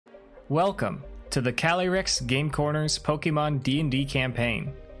Welcome to the Calyrex Game Corner's Pokemon D&D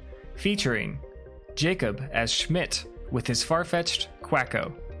campaign, featuring Jacob as Schmidt with his Farfetch'd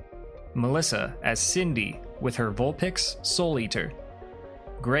Quacko, Melissa as Cindy with her Vulpix Soul Eater,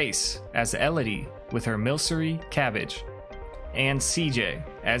 Grace as Elodie with her Milcery Cabbage, and CJ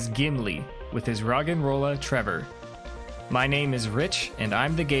as Gimli with his Roggenrola Trevor. My name is Rich and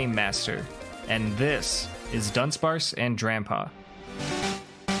I'm the Game Master, and this is Dunsparce and Drampa.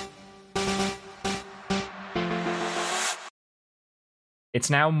 It's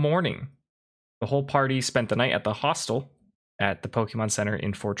now morning. The whole party spent the night at the hostel at the Pokemon Center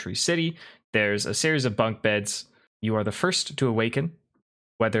in Fortree City. There's a series of bunk beds. You are the first to awaken,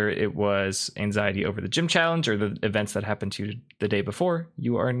 whether it was anxiety over the gym challenge or the events that happened to you the day before.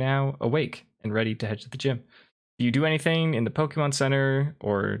 You are now awake and ready to head to the gym. Do you do anything in the Pokemon Center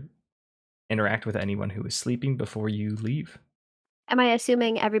or interact with anyone who is sleeping before you leave? Am I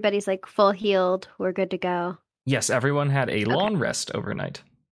assuming everybody's like full healed? We're good to go. Yes, everyone had a long rest overnight.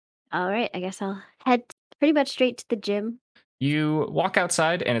 All right, I guess I'll head pretty much straight to the gym. You walk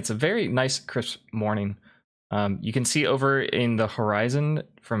outside, and it's a very nice, crisp morning. You can see over in the horizon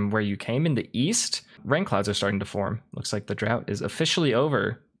from where you came in the east, rain clouds are starting to form. Looks like the drought is officially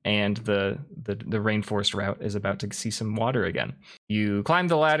over, and the rainforest route is about to see some water again. You climb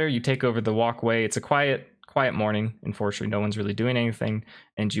the ladder, you take over the walkway. It's a quiet morning. Unfortunately, no one's really doing anything,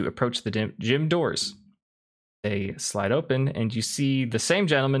 and you approach the gym doors. They slide open, and you see the same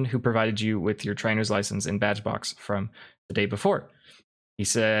gentleman who provided you with your trainer's license and badge box from the day before. He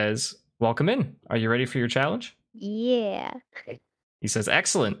says, "Welcome in. Are you ready for your challenge?" Yeah. He says,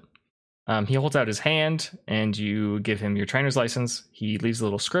 "Excellent." He holds out his hand, and you give him your trainer's license. He leaves a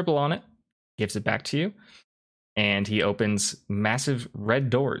little scribble on it, gives it back to you, and he opens massive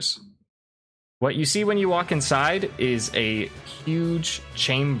red doors. What you see when you walk inside is a huge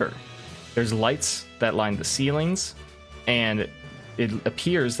chamber. There's lights that line the ceilings, and it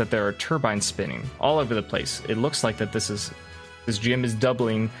appears that there are turbines spinning all over the place. It looks like that this gym is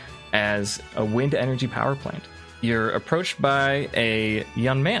doubling as a wind energy power plant. You're approached by a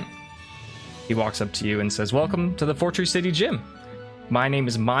young man. He walks up to you and says, "Welcome to the Fortree City Gym. My name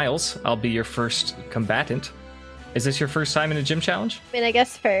is Miles. I'll be your first combatant. Is this your first time in a gym challenge?" I mean, I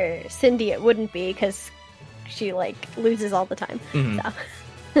guess for Cindy it wouldn't be because she loses all the time.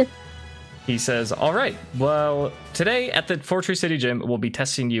 So. He says, "All right, well, today at the Fortree City Gym, we'll be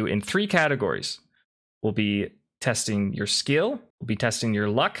testing you in 3 categories. We'll be testing your skill, we'll be testing your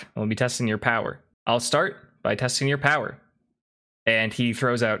luck, and we'll be testing your power. I'll start by testing your power." And he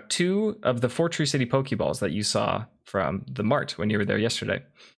throws out 2 of the Fortree City Pokeballs that you saw from the mart when you were there yesterday.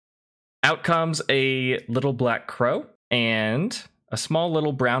 Out comes a little black crow and a small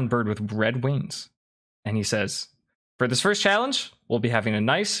little brown bird with red wings. And he says, "For this first challenge, we'll be having a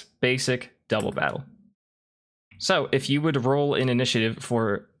nice, basic double battle. So if you would roll in initiative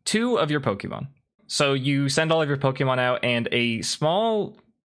for 2 of your Pokemon." So you send all of your Pokemon out, and a small,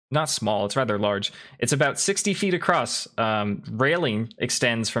 not small, it's rather large, it's about 60 feet across, railing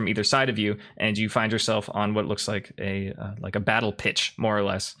extends from either side of you, and you find yourself on what looks like a battle pitch, more or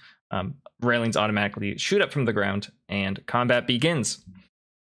less. Railings automatically shoot up from the ground, and combat begins.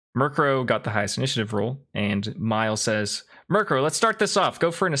 Murkrow got the highest initiative roll, and Miles says, "Murkrow, let's start this off.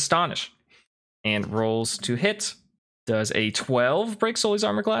 Go for an Astonish." And rolls to hit. Does a 12 break Sully's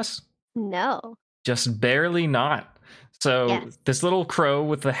armor class? No. Just barely not. So Yes. This little crow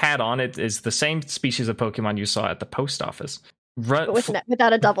with the hat on it is the same species of Pokemon you saw at the post office. But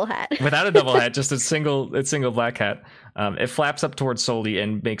without a double hat. Without a double hat, just a single black hat. It flaps up towards Sully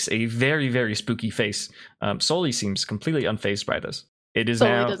and makes a very, very spooky face. Sully seems completely unfazed by this. It is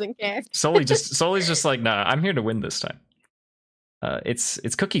Sully now doesn't care. Sully's just like, "Nah, I'm here to win this time."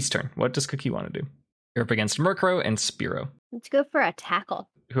 It's Cookie's turn. What does Cookie want to do? You're up against Murkrow and Spearow. Let's go for a tackle.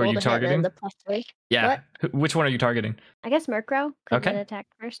 Who are you targeting? The +3. Yeah. Which one are you targeting? I guess Murkrow could Okay. get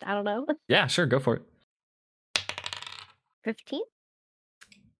attacked first. I don't know. Yeah, sure, go for it. 15?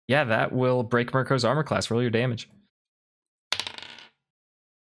 Yeah, that will break Murkrow's armor class. Roll your damage.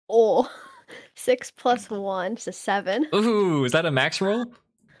 Oh, 6 + 1, so 7. Ooh, is that a max roll?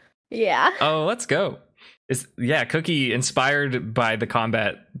 Yeah. Oh, let's go. Cookie, inspired by the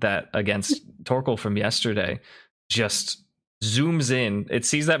combat that against Torkoal from yesterday, just zooms in. It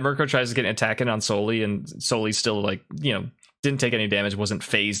sees that Murkrow tries to get an attack in on Sully, and Sully's still didn't take any damage, wasn't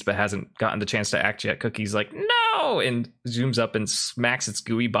phased, but hasn't gotten the chance to act yet. Cookie's like, "No!" and zooms up and smacks its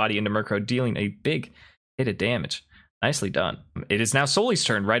gooey body into Murkrow, dealing a big hit of damage. Nicely done. It is now Sully's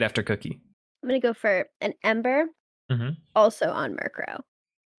turn right after Cookie. I'm going to go for an Ember, also on Murkrow.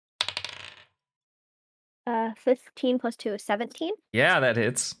 15 + 2 is 17. Yeah, that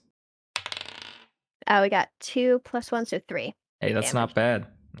hits. We got 2 plus 1, so 3. Hey, that's damage. not bad.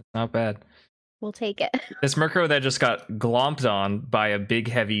 That's not bad. We'll take it. This Murkrow that just got glomped on by a big,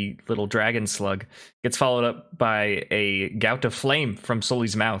 heavy little dragon slug gets followed up by a gout of flame from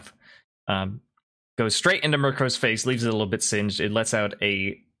Sully's mouth. Goes straight into Murkrow's face, leaves it a little bit singed. It lets out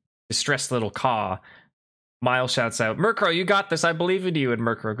a distressed little caw. Miles shouts out, "Murkrow, you got this. I believe in you." And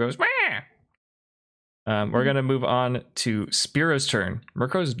Murkrow goes, "Meh." We're going to move on to Spearo's turn.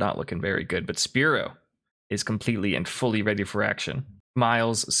 Murkrow's not looking very good, but Spearow is completely and fully ready for action.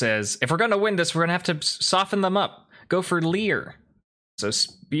 Miles says, if we're going to win this, we're going to have to soften them up. Go for Leer. So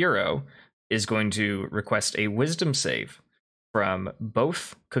Spearow is going to request a wisdom save from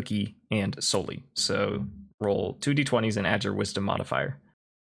both Cookie and Sully. So roll 2d20s and add your wisdom modifier.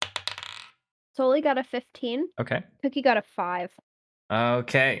 Sully got a 15. Okay. Cookie got a 5.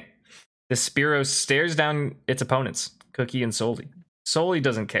 Okay. The Spearow stares down its opponents, Cookie and Sully. Sully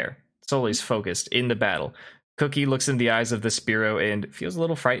doesn't care. Sully's focused in the battle. Cookie looks in the eyes of the Spearow and feels a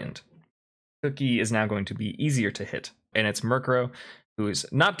little frightened. Cookie is now going to be easier to hit, and it's Murkrow, who's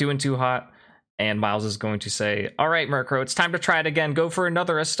not doing too hot, and Miles is going to say, all right, Murkrow, it's time to try it again. Go for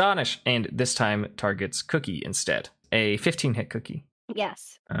another Astonish, and this time targets Cookie instead. A 15 hit Cookie.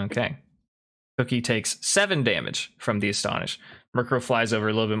 Yes. Okay. Cookie takes 7 damage from the Astonish. Murkrow flies over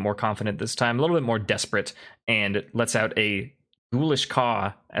a little bit more confident this time, a little bit more desperate, and lets out a ghoulish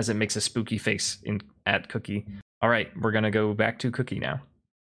caw as it makes a spooky face at Cookie. All right, we're going to go back to Cookie now.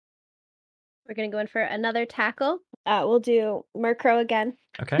 We're going to go in for another tackle. We'll do Murkrow again.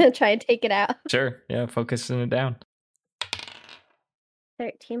 Okay. Try and take it out. Sure. Yeah, focusing it down.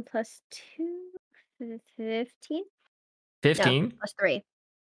 13 plus 2, 15? 15? No, plus 3.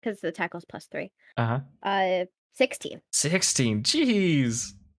 Because the tackle's plus 3. 16. 16.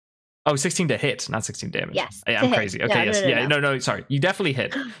 Jeez. Oh, 16 to hit, not 16 damage. Yes. Yeah, I'm crazy. Okay, yes. No, sorry. You definitely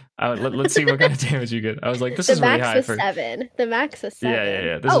hit. Let's see what kind of damage you get. I was like, this is really high. The max was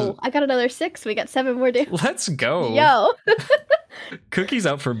 7. Yeah. I got another 6. We got 7 more damage. Let's go. Yo. Cookie's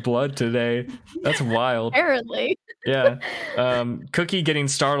out for blood today. That's wild. Apparently. Yeah. Cookie getting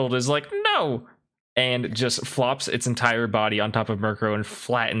startled is like, no. And just flops its entire body on top of Murkrow and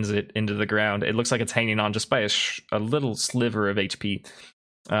flattens it into the ground. It looks like it's hanging on just by a little sliver of HP.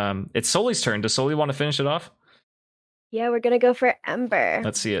 It's Sully's turn. Does Sully want to finish it off? Yeah, we're gonna go for Ember.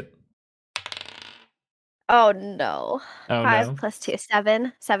 Let's see it. Oh no. 5 no. plus 2,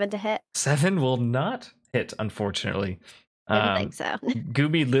 7. 7 to hit. 7 will not hit, unfortunately. I didn't think so.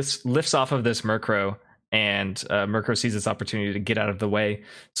 Gooby lifts off of this Murkrow, and Murkrow sees its opportunity to get out of the way.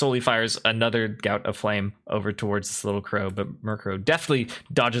 Sully fires another gout of flame over towards this little crow, but Murkrow deftly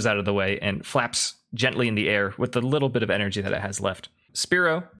dodges out of the way and flaps gently in the air with the little bit of energy that it has left.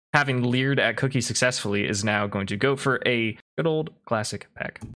 Spearow, having leered at Cookie successfully, is now going to go for a good old classic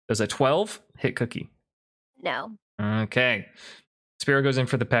peck. Does a 12 hit Cookie? No. Okay. Spearow goes in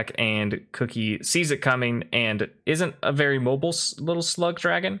for the peck, and Cookie sees it coming and isn't a very mobile little slug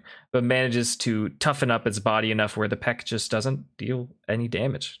dragon, but manages to toughen up its body enough where the peck just doesn't deal any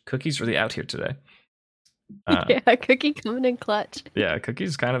damage. Cookie's really out here today. Yeah, Cookie coming in clutch. Yeah,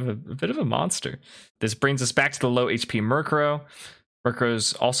 Cookie's kind of a bit of a monster. This brings us back to the low HP Murkrow.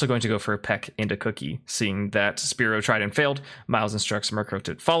 Murkrow's also going to go for a peck into Cookie. Seeing that Spearow tried and failed, Miles instructs Murkrow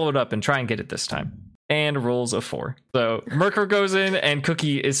to follow it up and try and get it this time. And rolls a 4. So Murkrow goes in, and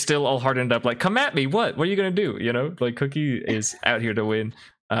Cookie is still all hardened up, like, come at me, what are you gonna do? You know, like, Cookie is out here to win.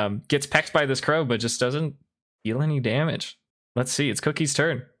 Gets pecked by this crow, but just doesn't deal any damage. Let's see, it's Cookie's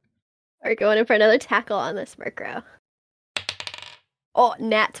turn. We're going in for another tackle on this Murkrow. Oh,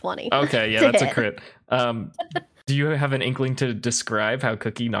 nat 20. Okay, yeah, that's a crit. Do you have an inkling to describe how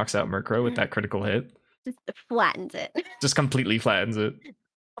Cookie knocks out Murkrow with that critical hit? Just flattens it. Just completely flattens it.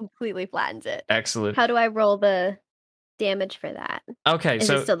 Completely flattens it. Excellent. How do I roll the damage for that? Okay, Is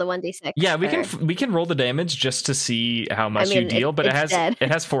it still the 1d6? Yeah, we can roll the damage just to see how much you deal, but it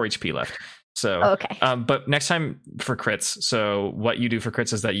has 4 HP left. So okay. But next time for crits, so what you do for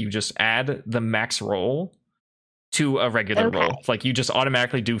crits is that you just add the max roll to a regular roll. Like you just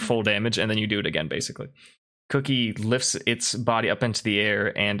automatically do full damage and then you do it again, basically. Cookie lifts its body up into the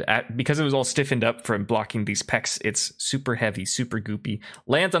air, and because it was all stiffened up from blocking these pecks, it's super heavy, super goopy,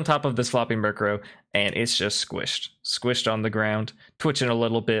 lands on top of this flopping Murkrow, and it's just squished on the ground, twitching a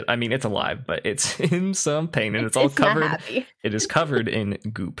little bit. I mean, it's alive, but it's in some pain, and it's all covered. It is covered in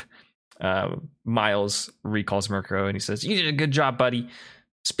goop. Miles recalls Murkrow, and he says, "You did a good job, buddy.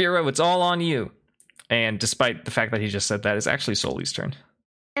 Spearow, it's all on you." And despite the fact that he just said that, it's actually Sully's turn.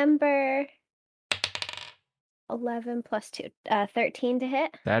 Ember. 11 plus 2. 13 to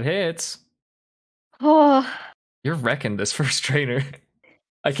hit. That hits. Oh. You're wrecking this first trainer.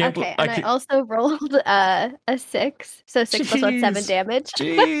 I can't. Okay, and I also rolled a 6, so 6 plus 1, 7 damage.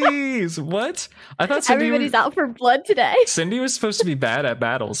 Jeez, what? I thought everybody's out for blood today. Cindy was supposed to be bad at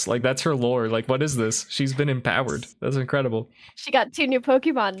battles. Like, that's her lore. Like, what is this? She's been empowered. That's incredible. She got 2 new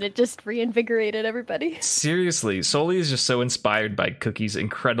Pokemon, and it just reinvigorated everybody. Seriously, Soli is just so inspired by Cookie's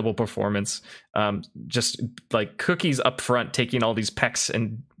incredible performance. Just like Cookie's up front taking all these pecks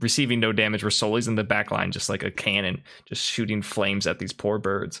and receiving no damage, where Soli's in the back line just like a cannon, just shooting flames at these poor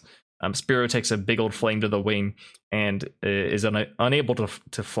birds. Spearow takes a big old flame to the wing and is unable to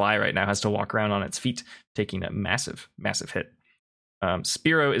fly right now, has to walk around on its feet, taking a massive hit.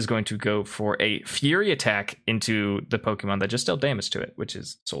 Spearow is going to go for a Fury attack into the Pokemon that just dealt damage to it, which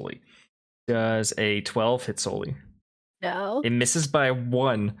is Soli. Does a 12 hit Soli? No. It misses by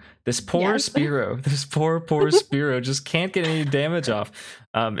 1. This poor Spearow, this poor Spearow just can't get any damage off.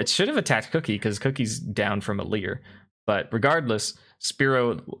 It should have attacked Cookie because Cookie's down from a Leer. But regardless,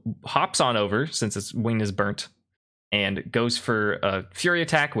 Spearow hops on over since its wing is burnt and goes for a Fury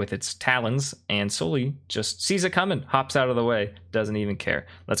attack with its talons, and Soli just sees it coming, hops out of the way, doesn't even care.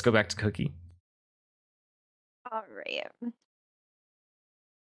 Let's go back to Cookie. All right. And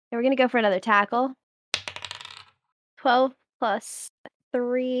we're going to go for another tackle. 12 plus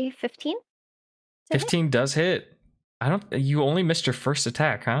 3, 15? 15 does hit. You only missed your first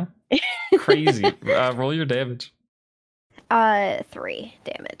attack, huh? Crazy. Roll your damage. 3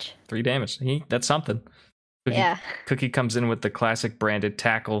 damage. 3 damage. That's something. Cookie comes in with the classic branded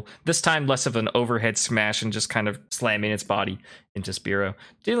tackle, this time less of an overhead smash and just kind of slamming its body into Spearow,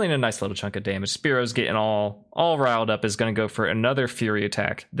 dealing a nice little chunk of damage. Spearow's getting all riled up, is going to go for another Fury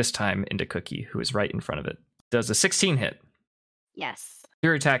attack, this time into Cookie, who is right in front of it. Does a 16 hit? Yes.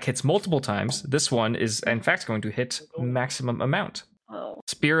 Fury attack hits multiple times. This one is, in fact, going to hit maximum amount. Oh.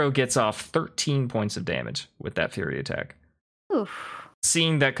 Spearow gets off 13 points of damage with that Fury attack. Oof.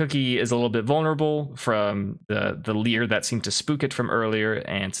 Seeing that Cookie is a little bit vulnerable from the Leer that seemed to spook it from earlier,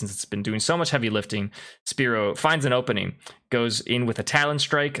 and since it's been doing so much heavy lifting, Spearow finds an opening, goes in with a Talon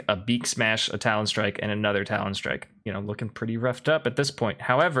Strike, a Beak Smash, a Talon Strike, and another Talon Strike. Looking pretty roughed up at this point.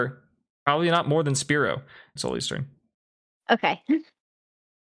 However, probably not more than Spearow. Soli's turn. Okay. So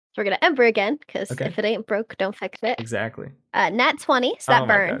we're going to Ember again, because if it ain't broke, don't fix it. Exactly. Nat 20, so that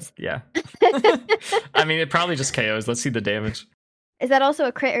burns. Yeah. I mean, it probably just KOs. Let's see the damage. Is that also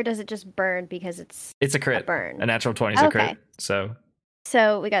a crit, or does it just burn because it's a crit? A burn. A natural 20 is a crit.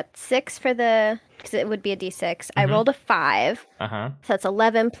 So we got 6 for because it would be a d6. Mm-hmm. I rolled a 5. Uh-huh. So that's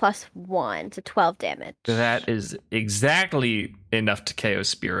 11 plus 1, so 12 damage. That is exactly enough to KO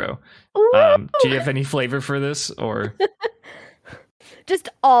Spearow. Do you have any flavor for this, or? Just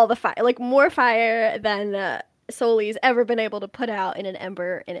all the fire, like more fire than Soli's ever been able to put out in an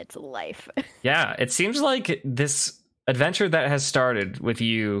Ember in its life. Yeah, it seems like this adventure that has started with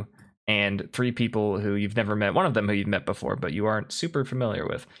you and 3 people who you've never met, one of them who you've met before but you aren't super familiar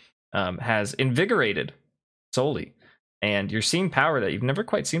with, has invigorated Soli, and you're seeing power that you've never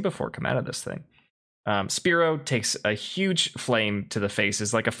quite seen before come out of this thing. Spearow takes a huge flame to the face,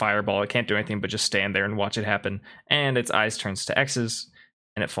 is like a fireball. It can't do anything but just stand there and watch it happen, and its eyes turns to X's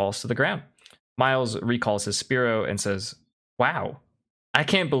and it falls to the ground. Miles recalls his Spearow and says, "Wow, I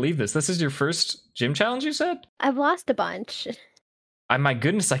can't believe this. This is your first gym challenge, you said?" I've lost a bunch. My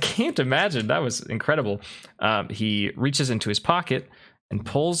goodness, I can't imagine. That was incredible. He reaches into his pocket and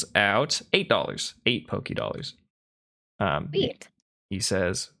pulls out $8, 8 Poké Dollars. He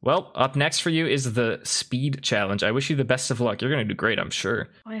says, "Well, up next for you is the speed challenge. I wish you the best of luck. You're going to do great, I'm sure."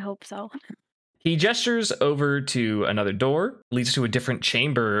 I hope so. He gestures over to another door, leads to a different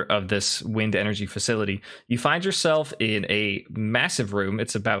chamber of this wind energy facility. You find yourself in a massive room.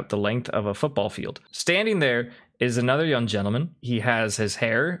 It's about the length of a football field. Standing there is another young gentleman. He has his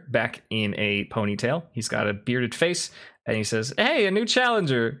hair back in a ponytail. He's got a bearded face, and he says, "Hey, a new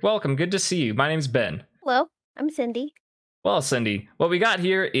challenger. Welcome. Good to see you. My name's Ben." Hello, I'm Cindy. Well, Cindy, what we got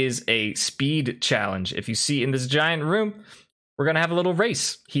here is a speed challenge. If you see in this giant room, we're going to have a little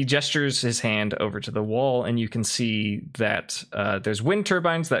race. He gestures his hand over to the wall, and you can see that there's wind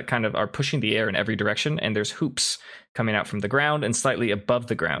turbines that kind of are pushing the air in every direction, and there's hoops coming out from the ground and slightly above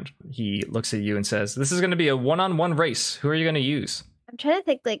the ground. He looks at you and says, "This is going to be a one-on-one race. Who are you going to use?" I'm trying to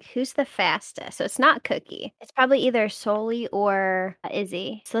think, like, who's the fastest? So it's not Cookie. It's probably either Soli or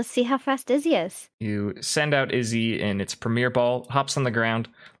Izzy. So let's see how fast Izzy is. You send out Izzy in its premier ball, hops on the ground,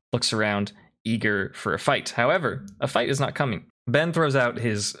 looks around, eager for a fight. However, a fight is not coming. Ben throws out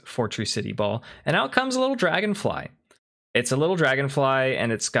his Fortree City ball, and out comes a little dragonfly. It's a little dragonfly,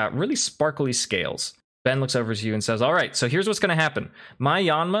 and it's got really sparkly scales. Ben looks over to you and says, "All right, so here's what's going to happen. My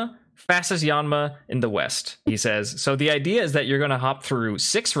Yanma fastest Yanma in the West. He says, so the idea is that you're going to hop through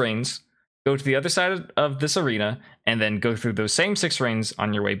 6 rings, go to the other side of this arena, and then go through those same 6 rings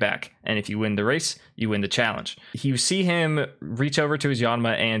on your way back. And if you win the race, you win the challenge. You see him reach over to his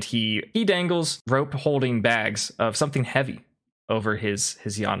Yanma, and he dangles rope holding bags of something heavy over his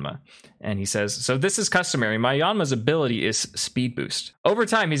Yanma. And he says, so this is customary. My Yanma's ability is speed boost. Over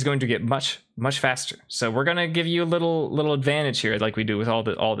time, he's going to get much, much faster. So we're going to give you a little advantage here, like we do with all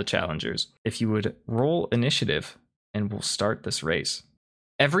the challengers. If you would roll initiative, and we'll start this race.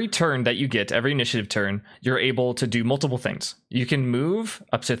 Every turn that you get, every initiative turn, you're able to do multiple things. You can move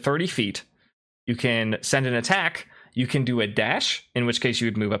up to 30 feet. You can send an attack. You can do a dash, in which case you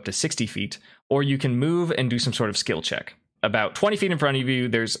would move up to 60 feet. Or you can move and do some sort of skill check. About 20 feet in front of you,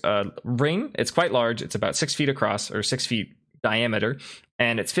 there's a ring. It's quite large. It's about 6 feet across, or 6 feet diameter.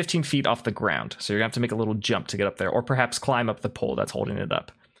 And it's 15 feet off the ground. So you're going to have to make a little jump to get up there. Or perhaps climb up the pole that's holding it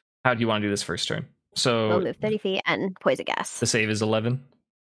up. How do you want to do this first turn? So We'll move 30 feet and poison gas. The save is 11.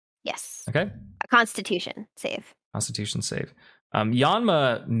 Yes. Okay. A Constitution save. Constitution save.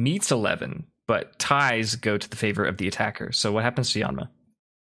 Yanma meets 11, but ties go to the favor of the attacker. So what happens to Yanma?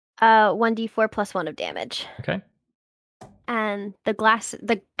 1d4 plus 1 of damage. Okay. And the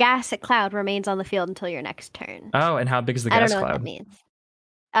gas cloud remains on the field until your next turn. Oh, and how big is the I gas don't know cloud? what that means.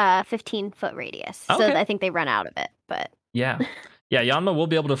 15-foot radius. Okay. So I think they run out of it, but... Yeah. Yeah, Yanma will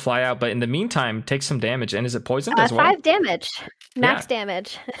be able to fly out, but in the meantime, take some damage. And is it poisoned as well? 5 damage. Max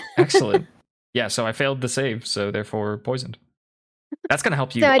damage. Excellent. Yeah, so I failed the save, so therefore poisoned. That's going to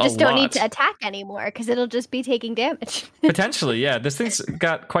help you. So I just don't lot. need to attack anymore because it'll just be taking damage. Potentially, yeah. This thing's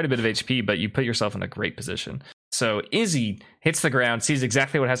got quite a bit of HP, but you put yourself in a great position. So Izzy hits the ground, sees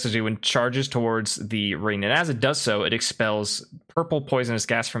exactly what it has to do, and charges towards the ring. And as it does so, it expels purple poisonous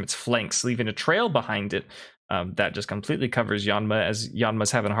gas from its flanks, leaving a trail behind it that just completely covers Yanma, as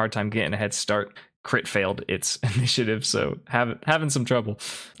Yanma's having a hard time getting a head start. Crit failed its initiative, so having some trouble.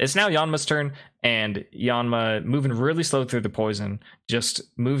 It's now Yanma's turn, and Yanma, moving really slow through the poison, just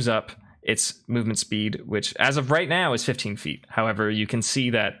moves up its movement speed, which as of right now is 15 feet. However, you can see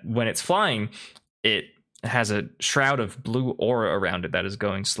that when it's flying, it has a shroud of blue aura around it that is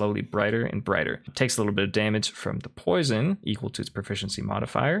going slowly brighter and brighter. It takes a little bit of damage from the poison, equal to its proficiency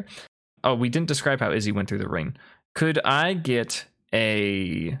modifier. Oh, we didn't describe how Izzy went through the ring. Could I get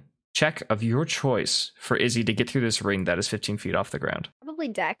a check of your choice for Izzy to get through this ring that is 15 feet off the ground? Probably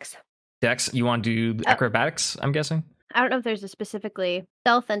Dex. Dex, you want to do acrobatics, I'm guessing? I don't know if there's a specifically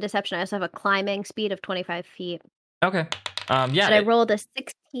stealth and deception. I also have a climbing speed of 25 feet. Okay. Yeah. And I rolled a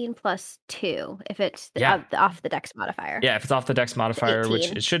 16 plus 2 if it's off the Dex modifier. Yeah, if it's off the Dex modifier, 18.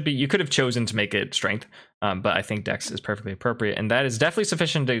 which it should be. You could have chosen to make it strength, but I think Dex is perfectly appropriate. And that is definitely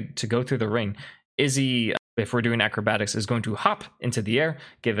sufficient to go through the ring. Izzy, if we're doing acrobatics, is going to hop into the air,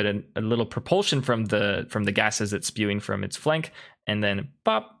 give it a little propulsion from the gases it's spewing from its flank, and then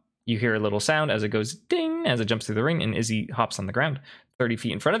pop, you hear a little sound as it goes ding as it jumps through the ring, and Izzy hops on the ground 30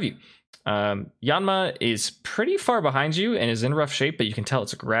 feet in front of you. Yanma is pretty far behind you and is in rough shape, but you can tell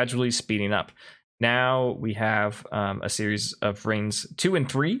it's gradually speeding up. Now we have a series of rings 2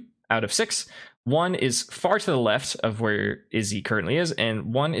 and 3 out of 6. One is far to the left of where Izzy currently is,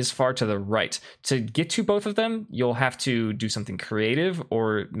 and one is far to the right. To get to both of them, you'll have to do something creative,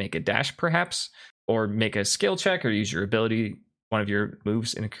 or make a dash perhaps, or make a skill check, or use your ability, one of your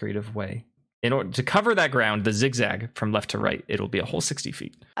moves, in a creative way. In order to cover that ground, the zigzag from left to right, it'll be a whole 60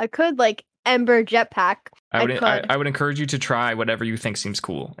 feet. I could Ember jetpack. I would encourage you to try whatever you think seems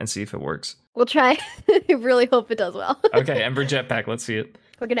cool and see if it works. We'll try. I really hope it does well. Okay, Ember jetpack. Let's see it.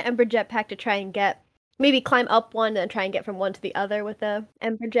 We're gonna Ember jetpack to try and maybe climb up one and try and get from one to the other with the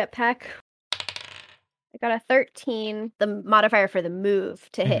Ember jetpack. I got a 13. The modifier for the move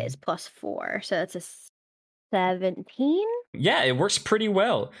to hit is plus 4, so that's a 17. Yeah, it works pretty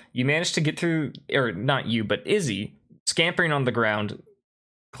well. You managed to get through, or not you, but Izzy, scampering on the ground,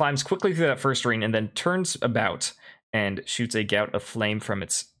 climbs quickly through that first ring, and then turns about and shoots a gout of flame from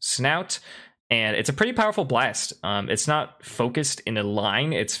its snout. And it's a pretty powerful blast. It's not focused in a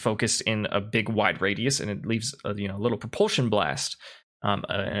line; it's focused in a big, wide radius, and it leaves a little propulsion blast.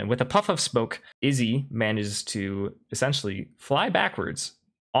 And with a puff of smoke, Izzy manages to essentially fly backwards,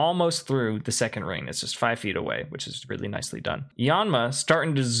 almost through the second ring. It's just 5 feet away, which is really nicely done. Yanma,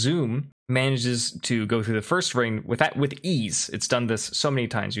 starting to zoom, manages to go through the first ring with ease. It's done this so many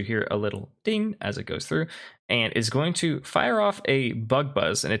times. You hear a little ding as it goes through, and is going to fire off a bug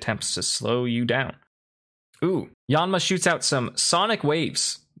buzz in attempts to slow you down. Ooh, Yanma shoots out some sonic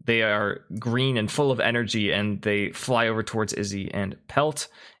waves. They are green and full of energy, and they fly over towards Izzy and pelt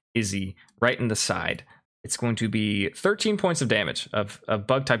Izzy right in the side. It's going to be 13 points of damage, of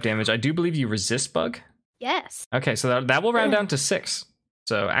bug type damage. I do believe you resist bug. Yes. Okay, so that will round down to 6.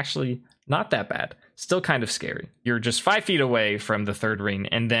 So actually, not that bad. Still kind of scary. You're just 5 feet away from the third ring,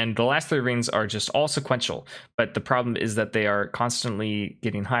 and then the last 3 rings are just all sequential. But the problem is that they are constantly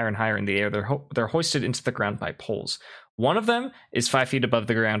getting higher and higher in the air. They're hoisted into the ground by poles. One of them is 5 feet above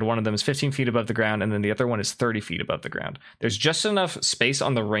the ground, one of them is 15 feet above the ground, and then the other one is 30 feet above the ground. There's just enough space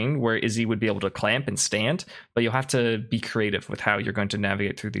on the ring where Izzy would be able to clamp and stand, but you'll have to be creative with how you're going to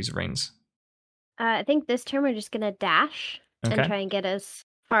navigate through these rings. I think this turn we're just going to dash and try and get as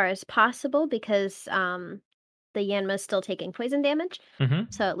far as possible because the Yanma is still taking poison damage.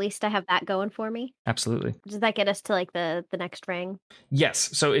 So at least I have that going for me. Absolutely. Does that get us to like the next ring?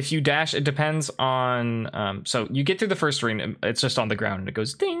 Yes. So if you dash, it depends on. So you get through the first ring. It's just on the ground, and it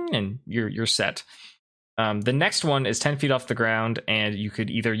goes ding, and you're set. The next one is 10 feet off the ground, and you could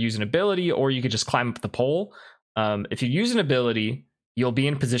either use an ability or you could just climb up the pole. If you use an ability, you'll be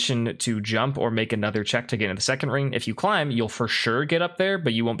in position to jump or make another check to get into the second ring. If you climb, you'll for sure get up there,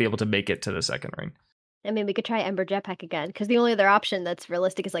 but you won't be able to make it to the second ring. I mean, we could try Ember Jetpack again, because the only other option that's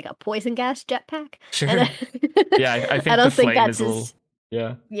realistic is like a poison gas jetpack. Sure. Yeah, I think the flame is a little...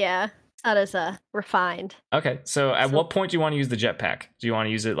 Yeah, it's not as refined. Okay, so at what point do you want to use the jetpack? Do you want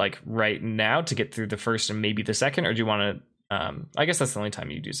to use it like right now to get through the first and maybe the second, or do you want to... I guess that's the only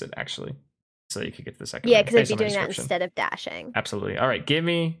time you'd use it, actually. So you could get to the second. Yeah, because I'd be doing that instead of dashing. Absolutely. All right, give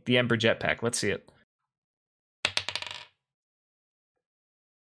me the Ember Jetpack. Let's see it.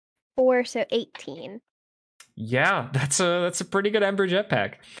 4, so 18. Yeah, that's a pretty good Ember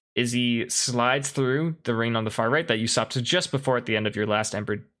Jetpack. Izzy slides through the ring on the far right that you stopped to just before at the end of your last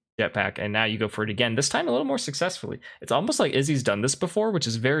Ember Jetpack, and now you go for it again, this time a little more successfully. It's almost like Izzy's done this before, which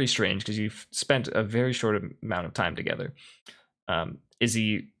is very strange because you've spent a very short amount of time together.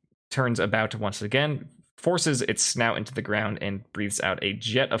 Izzy turns about once again, forces its snout into the ground, and breathes out a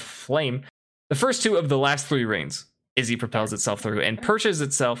jet of flame. The first 2 of the last 3 rings, Izzy propels itself through and perches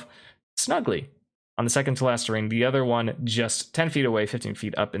itself snugly on the second to last ring. The other one just 10 feet away, 15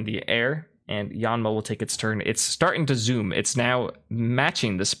 feet up in the air, and Yanma will take its turn. It's starting to zoom. It's now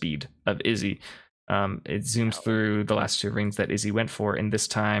matching the speed of Izzy. It zooms through the last 2 rings that Izzy went for, and this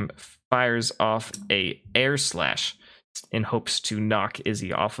time fires off a air slash in hopes to knock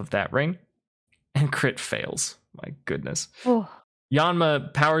Izzy off of that ring, and crit fails. My goodness.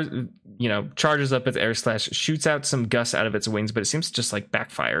 Yanma charges up its air slash, shoots out some gusts out of its wings, but it seems to just like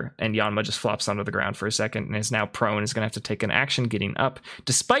backfire, and Yanma just flops onto the ground for a second and is now prone. Is going to have to take an action getting up.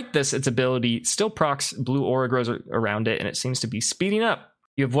 Despite this, its ability still procs blue aura grows around it, and it seems to be speeding up.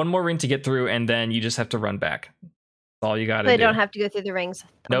 You have 1 more ring to get through, and then you just have to run back. That's all you got to do. I don't have to go through the rings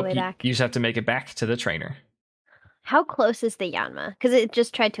all the way back. You just have to make it back to the trainer. How close is the Yanma? Because it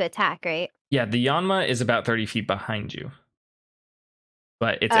just tried to attack, right? Yeah, the Yanma is about 30 feet behind you.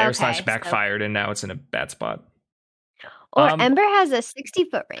 But its air slash backfired, and now it's in a bad spot. Or Ember has a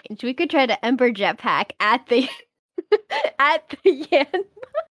 60-foot range. We could try to Ember Jetpack at the Yanma.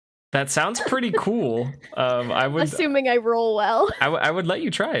 That sounds pretty cool. I would, assuming I roll well. I would let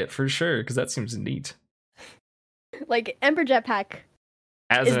you try it for sure, because that seems neat. Like Ember Jetpack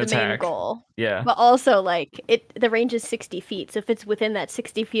as is an the attack. main goal. Yeah. But also, like, the range is 60 feet, so if it's within that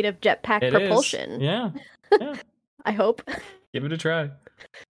 60 feet of jetpack propulsion. Yeah. I hope. Give it a try.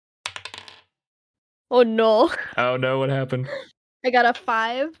 Oh no. Oh no, what happened? I got a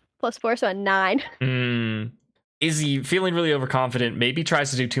 5 + 4, so a 9. Izzy, feeling really overconfident, maybe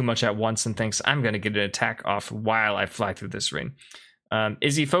tries to do too much at once and thinks, I'm going to get an attack off while I fly through this ring.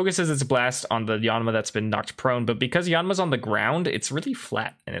 Izzy focuses its blast on the Yanma that's been knocked prone, but because Yanma's on the ground, it's really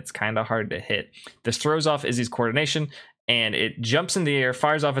flat and it's kind of hard to hit. This throws off Izzy's coordination, and it jumps in the air,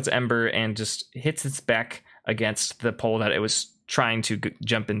 fires off its ember, and just hits its back against the pole that it was trying to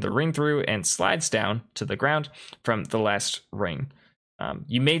jump in the ring through, and slides down to the ground from the last ring.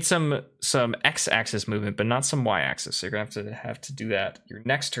 You made some X-axis movement, but not some Y-axis, so you're going to have to do that your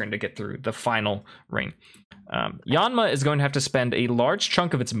next turn to get through the final ring. Yanma is going to have to spend a large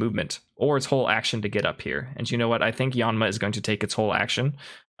chunk of its movement or its whole action to get up here. And you know what? I think Yanma is going to take its whole action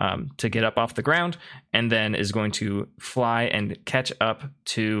to get up off the ground, and then is going to fly and catch up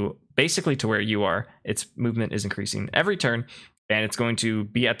to basically to where you are. Its movement is increasing every turn, and it's going to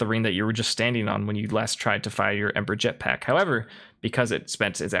be at the ring that you were just standing on when you last tried to fire your Ember Jetpack. However, because it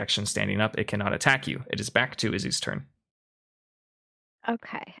spent its action standing up, it cannot attack you. It is back to Izzy's turn.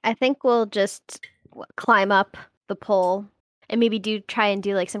 Okay. I think we'll just climb up the pole and maybe try and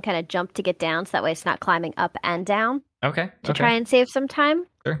do like some kind of jump to get down, so that way it's not climbing up and down. Okay. To try and save some time.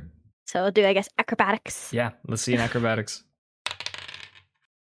 Sure. So we'll do, I guess, acrobatics. Yeah, let's see an acrobatics.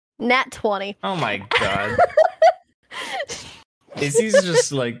 Nat 20. Oh my god. Izzy's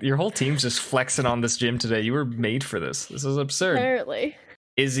just like, your whole team's just flexing on this gym today. You were made for this. This is absurd. Apparently.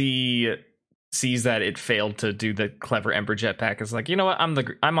 Izzy sees that it failed to do the clever Ember jetpack. Is like, you know what?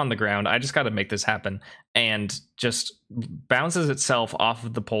 I'm on the ground. I just got to make this happen, and just bounces itself off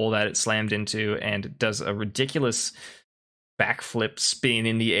of the pole that it slammed into, and does a ridiculous backflip spin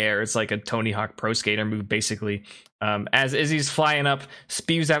in the air. It's like a Tony Hawk Pro Skater move, basically. As Izzy's flying up,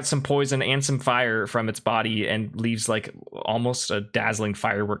 spews out some poison and some fire from its body, and leaves like almost a dazzling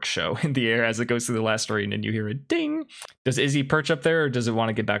fireworks show in the air as it goes through the last ring, and you hear a ding. Does Izzy perch up there, or does it want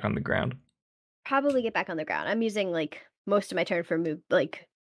to get back on the ground? Probably get back on the ground. I'm using like most of my turn for move, like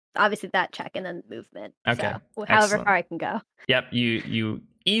obviously that check and then movement. Okay. So however far I can go. Yep, you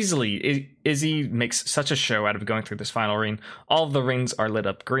easily. Izzy makes such a show out of going through this final ring. All of the rings are lit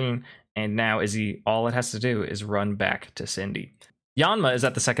up green, and now Izzy, all it has to do is run back to Cindy. Yanma is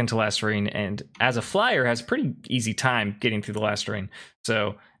at the second to last ring, and as a flyer has a pretty easy time getting through the last ring.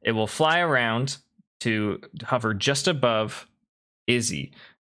 So it will fly around to hover just above Izzy,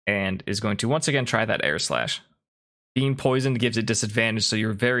 and is going to once again try that air slash. Being poisoned gives it disadvantage, so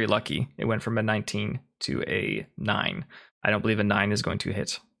you're very lucky. It went from a 19 to a 9. I don't believe a 9 is going to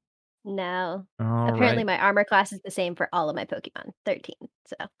hit. No. All Apparently right. my armor class is the same for all of my Pokemon. 13.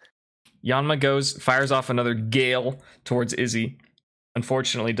 So Yanma fires off another gale towards Izzy.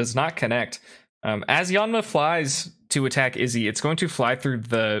 Unfortunately, does not connect. As Yanma flies to attack Izzy, it's going to fly through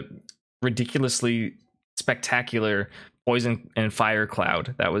the ridiculously spectacular poison and fire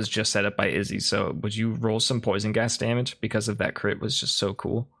cloud that was just set up by Izzy. So would you roll some poison gas damage because of that crit was just so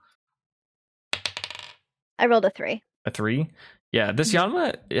cool? I rolled a 3. A 3? Yeah, this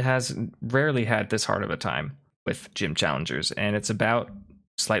Yanma has rarely had this hard of a time with gym challengers, and it's about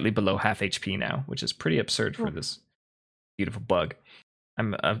slightly below half HP now, which is pretty absurd for this beautiful bug.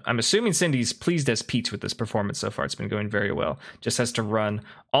 I'm assuming Cindy's pleased as Peach with this performance so far. It's been going very well. Just has to run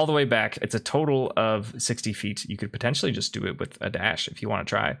all the way back. It's a total of 60 feet. You could potentially just do it with a dash if you want to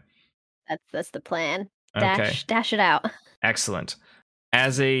try. That's the plan. Okay. Dash it out. Excellent.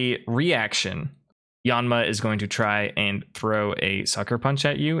 As a reaction, Yanma is going to try and throw a sucker punch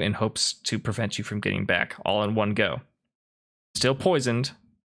at you in hopes to prevent you from getting back all in one go. Still poisoned.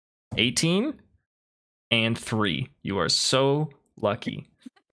 18 and 3. You are so lucky.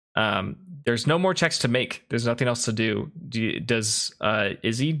 There's no more checks to make. There's nothing else to do. Does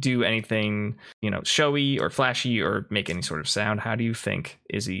Izzy do anything, showy or flashy or make any sort of sound? How do you think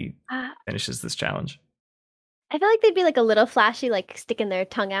Izzy finishes this challenge? I feel like they'd be like a little flashy, like sticking their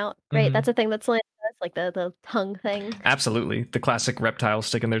tongue out, right? Mm-hmm. That's a thing that's like the tongue thing. Absolutely. The classic reptile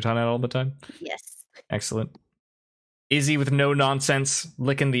sticking their tongue out all the time. Yes. Excellent. Izzy, with no nonsense,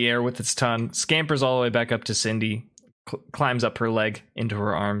 licking the air with its tongue, scampers all the way back up to Cindy, climbs up her leg into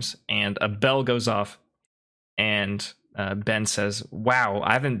her arms, and a bell goes off. And Ben says, "Wow,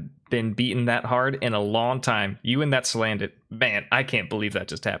 I haven't been beaten that hard in a long time. You and that Salandit, man, I can't believe that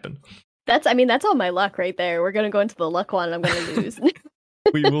just happened." That's all my luck right there. We're gonna go into the luck one, and I'm gonna lose.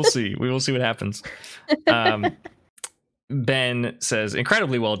 We will see. We will see what happens. Ben says,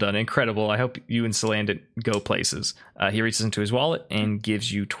 "Incredibly well done. Incredible. I hope you and Salandit go places." He reaches into his wallet and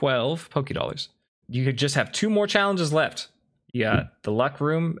gives you 12 Pokédollars. You could just have 2 more challenges left. You got the luck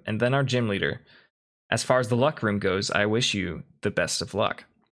room and then our gym leader. As far as the luck room goes, I wish you the best of luck.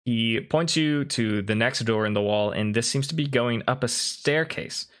 He points you to the next door in the wall, and this seems to be going up a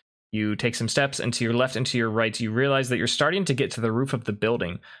staircase. You take some steps, and to your left and to your right, you realize that you're starting to get to the roof of the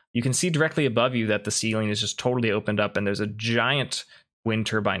building. You can see directly above you that the ceiling is just totally opened up, and there's a giant wind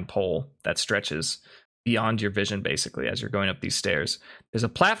turbine pole that stretches beyond your vision, basically, as you're going up these stairs. There's a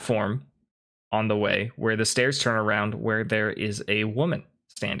platform on the way where the stairs turn around, where there is a woman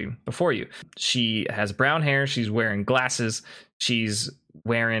standing before you. She has brown hair. She's wearing glasses. She's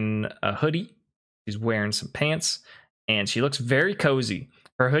wearing a hoodie. She's wearing some pants, and she looks very cozy.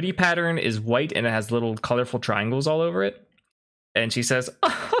 Her hoodie pattern is white and it has little colorful triangles all over it. And she says,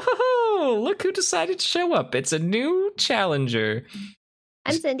 "Oh, look who decided to show up. It's a new challenger."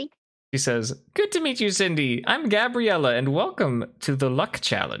 I'm Cindy. She says, "Good to meet you, Cindy. I'm Gabriella, and welcome to the Luck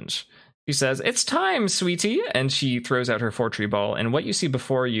Challenge." She says, "It's time, sweetie." And she throws out her Fortree ball. And what you see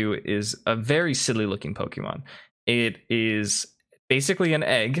before you is a very silly looking Pokemon. It is basically an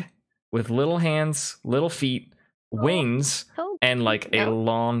egg with little hands, little feet, wings, and like a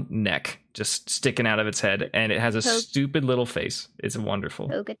long neck just sticking out of its head, and it has a stupid little face. It's wonderful.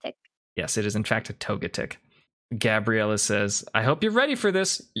 Togetic. Yes, it is in fact a Togetic. Gabriella says, "I hope you're ready for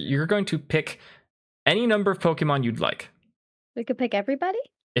this. You're going to pick any number of Pokemon you'd like. We could pick everybody?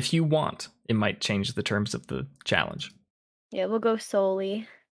 If you want. It might change the terms of the challenge." Yeah, we'll go solely.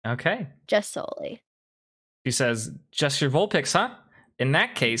 Okay. Just solely. She says, just your Vulpix, huh? In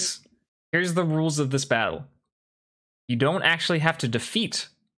that case, here's the rules of this battle. You don't actually have to defeat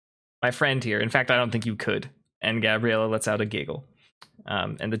my friend here. In fact, I don't think you could. And Gabriella lets out a giggle.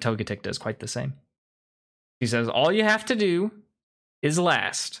 And the Togetic does quite the same. She says, all you have to do is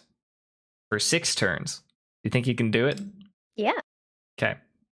last for 6 turns. You think you can do it? Yeah. Okay.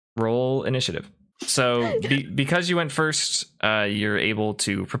 Roll initiative. So because you went first, you're able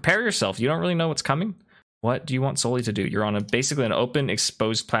to prepare yourself. You don't really know what's coming. What do you want Soli to do? You're on basically an open,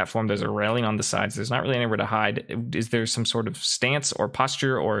 exposed platform. There's a railing on the sides. There's not really anywhere to hide. Is there some sort of stance or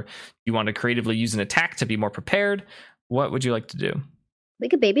posture, or you want to creatively use an attack to be more prepared? What would you like to do? We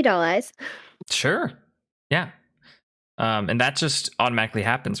could baby doll eyes. Sure. Yeah. And that just automatically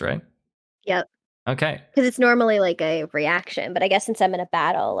happens, right? Yep. Okay. Because it's normally like a reaction, but I guess since I'm in a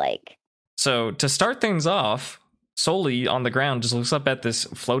battle, like... So to start things off, Soli on the ground just looks up at this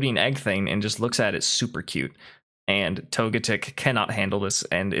floating egg thing and just looks at it super cute. And Togetic cannot handle this,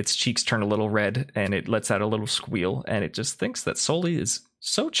 and its cheeks turn a little red, and it lets out a little squeal, and it just thinks that Soli is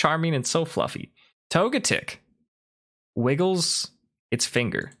so charming and so fluffy. Togetic wiggles its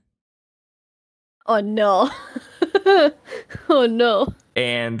finger. Oh no. Oh no.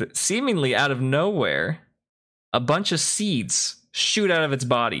 And seemingly out of nowhere, a bunch of seeds shoot out of its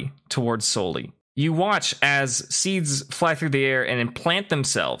body towards Soli. You watch as seeds fly through the air and implant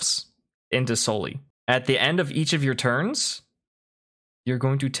themselves into Soli. At the end of each of your turns, you're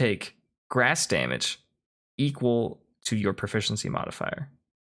going to take grass damage equal to your proficiency modifier.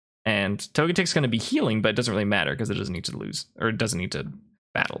 And Togetic's going to be healing, but it doesn't really matter because it doesn't need to lose, or it doesn't need to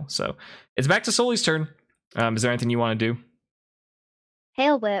battle. So it's back to Soli's turn. Is there anything you want to do?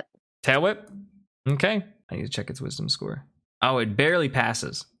 Tail whip. Tail whip? Okay. I need to check its wisdom score. Oh, it barely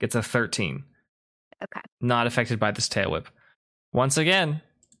passes. Gets a 13. Okay. Not affected by this tail whip. Once again,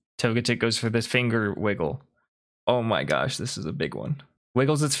 Togetic goes for this finger wiggle. Oh my gosh, this is a big one.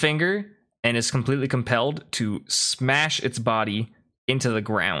 Wiggles its finger and is completely compelled to smash its body into the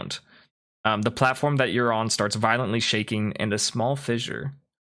ground. The platform that you're on starts violently shaking, and a small fissure,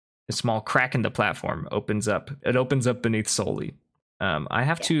 a small crack in the platform opens up. It opens up beneath Soli. I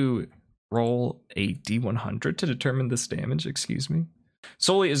have to roll a D100 to determine this damage, excuse me.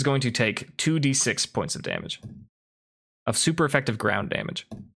 Soli is going to take 2d6 points of damage. Of super effective ground damage.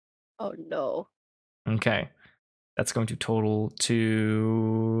 Oh no. Okay. That's going to total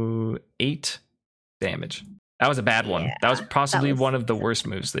to 8 damage. That was a bad one. Yeah, that was possibly one of the tough. worst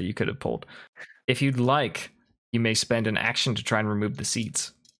moves that you could have pulled. If you'd like, you may spend an action to try and remove the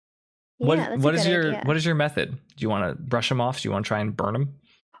seeds. Yeah, What is your method? Do you want to brush them off? Do you want to try and burn them?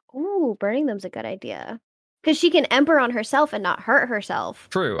 Ooh, burning them's a good idea. Because she can ember on herself and not hurt herself.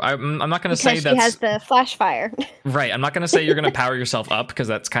 True. I'm not going to say that she has the flash fire. Right. I'm not going to say you're going to power yourself up because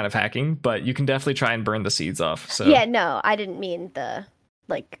that's kind of hacking, but you can definitely try and burn the seeds off. So yeah, no, I didn't mean the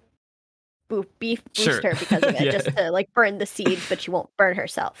beef boost her because of it. Yeah. Just to burn the seeds, but she won't burn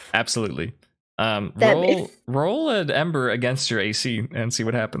herself. Absolutely. That Roll an ember against your AC and see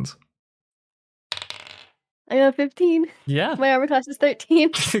what happens. I got 15. Yeah. My armor class is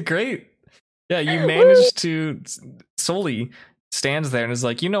 13. Great. Yeah, you managed to. Soli stands there and is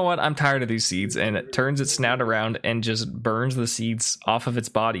like, you know what? I'm tired of these seeds. And it turns its snout around and just burns the seeds off of its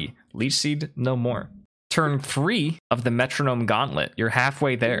body. Leech seed, no more. Turn 3 of the Metronome Gauntlet. You're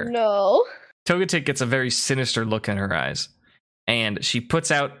halfway there. No. Togetic gets a very sinister look in her eyes. And she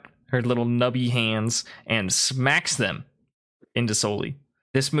puts out her little nubby hands and smacks them into Soli.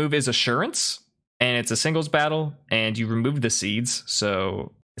 This move is Assurance. And it's a singles battle. And you remove the seeds.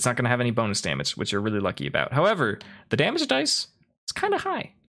 So it's not going to have any bonus damage, which you're really lucky about. However, the damage dice is kind of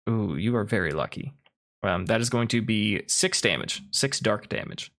high. Ooh, you are very lucky. That is going to be 6 damage, 6 dark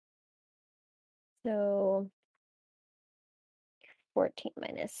damage. So 14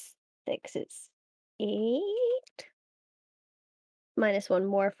 minus 6 is 8. Minus 1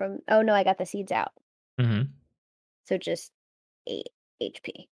 more from... Oh, no, I got the seeds out. Mm-hmm. So just 8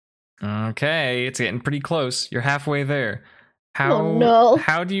 HP. Okay, it's getting pretty close. You're halfway there.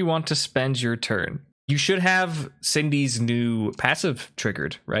 How do you want to spend your turn? You should have Cindy's new passive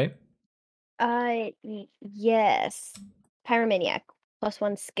triggered, right? Yes. Pyromaniac,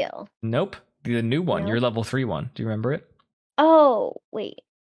 +1 skill. Nope. The new one, No? your level 3 one. Do you remember it? Oh, wait.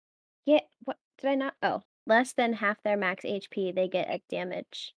 Yeah, what did I not? Oh, less than half their max HP, they get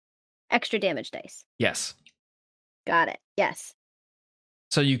extra damage dice. Yes. Got it. Yes.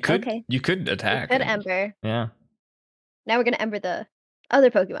 So you could Okay. attack. Good Ember. Yeah. Now we're gonna Ember the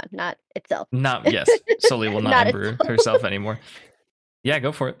other Pokemon, not itself. Yes. Soli will not Ember itself. herself anymore. Yeah,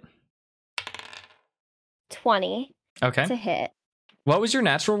 go for it. 20 Okay. to hit. What was your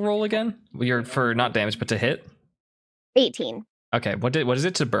natural roll again? Your for not damage, but to hit? 18. Okay, what is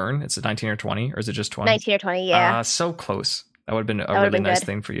it to burn? It's a 19 or 20, or is it just 20? 19 or 20, yeah. So close. That would have been a really nice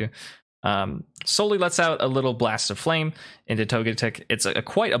thing for you. Soli lets out a little blast of flame into Togetic. It's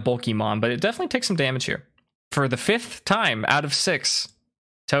quite a bulky mon, but it definitely takes some damage here. For the 5th time out of 6,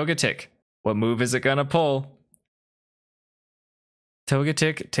 Togetic, what move is it gonna pull?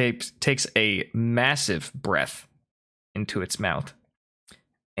 Togetic takes a massive breath into its mouth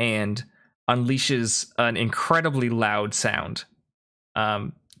and unleashes an incredibly loud sound.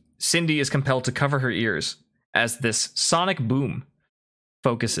 Cindy is compelled to cover her ears as this sonic boom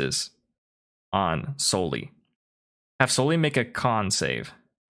focuses on Soli. Have Soli make a con save.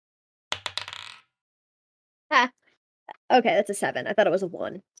 Okay, that's a 7. I thought it was a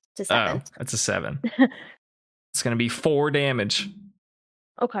 1. It's a 7. Oh, it's a 7. It's going to be 4 damage.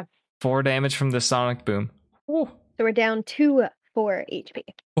 Okay. 4 damage from the sonic boom. Ooh. So we're down to 4 HP.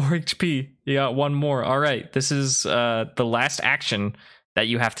 4 HP. You got 1 more. All right. This is the last action that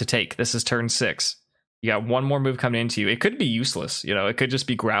you have to take. This is turn 6. You got 1 more move coming into you. It could be useless. It could just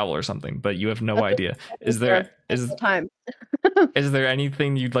be growl or something, but you have no idea. Is there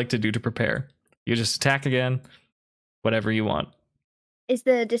anything you'd like to do to prepare? You just attack again. Whatever you want. Is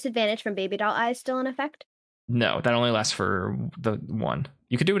the disadvantage from Baby Doll Eyes still in effect? No, that only lasts for the 1.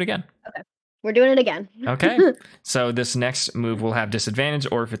 You could do it again. Okay. We're doing it again. Okay. So this next move will have disadvantage,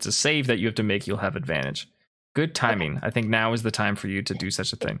 or if it's a save that you have to make, you'll have advantage. Good timing. Okay. I think now is the time for you to do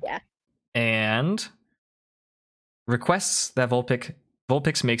such a thing. Yeah. And requests that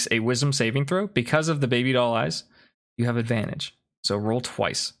Vulpix makes a wisdom saving throw. Because of the Baby Doll Eyes, you have advantage. So roll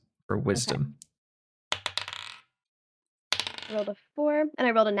twice for wisdom. Okay. I rolled a 4, and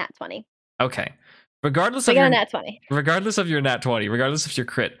I rolled a nat 20. Okay. Regardless of nat 20. Regardless of your nat 20, regardless of your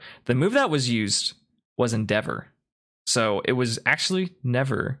crit, the move that was used was Endeavor. So it was actually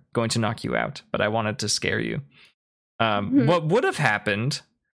never going to knock you out, but I wanted to scare you. What would have happened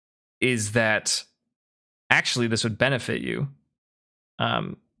is that actually this would benefit you.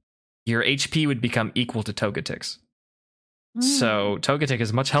 Your HP would become equal to Togetic's. So Togetic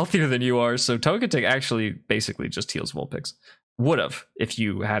is much healthier than you are, so Togetic actually basically just heals Vulpix. Would have if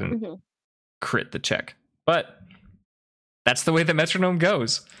you hadn't crit the check. But that's the way the metronome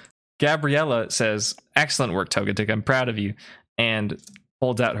goes. Gabriella says, "Excellent work, Togetic. I'm proud of you." And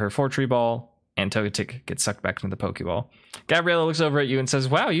holds out her Fortree Ball, and Togetic gets sucked back into the Pokeball. Gabriella looks over at you and says,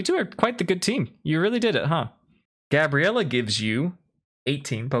 "Wow, you two are quite the good team. You really did it, huh?" Gabriella gives you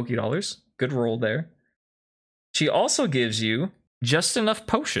 18 Pokédollars. Good roll there. She also gives you just enough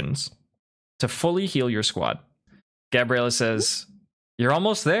potions to fully heal your squad. Gabriella says, "You're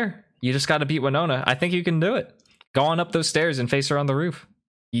almost there. You just got to beat Winona. I think you can do it. Go on up those stairs and face her on the roof."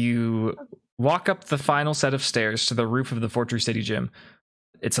 You walk up the final set of stairs to the roof of the Fortree City Gym.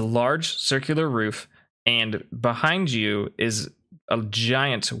 It's a large circular roof, and behind you is a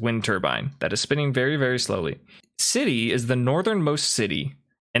giant wind turbine that is spinning very, very slowly. City is the northernmost city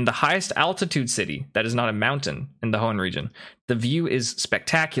and the highest altitude city that is not a mountain in the Hoenn region. The view is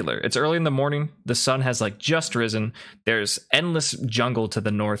spectacular. It's early in the morning. The sun has just risen. There's endless jungle to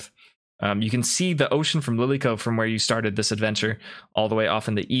the north. You can see the ocean from Lilycove from where you started this adventure all the way off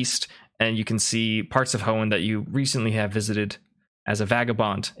in the east. And you can see parts of Hoenn that you recently have visited as a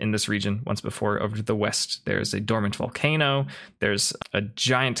vagabond in this region once before. Over to the west, there's a dormant volcano. There's a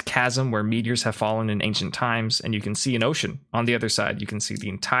giant chasm where meteors have fallen in ancient times. And you can see an ocean on the other side. You can see the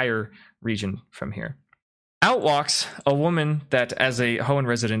entire region from here. Out walks a woman that, as a Hoenn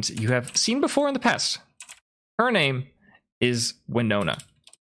resident, you have seen before in the past. Her name is Winona.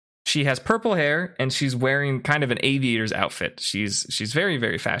 She has purple hair, and she's wearing kind of an aviator's outfit. She's very,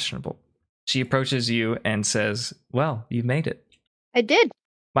 very fashionable. She approaches you and says, "Well, you made it." I did.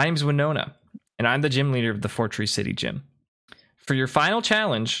 My name's Winona, and I'm the gym leader of the Fortree City Gym. For your final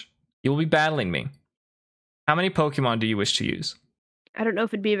challenge, you will be battling me. How many Pokemon do you wish to use? I don't know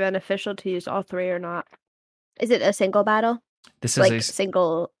if it'd be beneficial to use all 3 or not. Is it a single battle? This is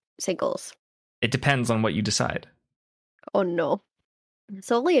singles. It depends on what you decide. Oh no.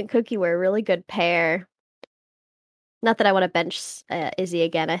 Soli and Cookie were a really good pair. Not that I want to bench Izzy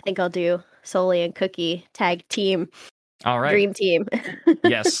again. I think I'll do Soli and Cookie tag team. All right. Dream team.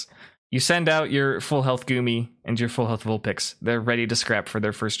 Yes. You send out your full health Goomy and your full health Vulpix. They're ready to scrap for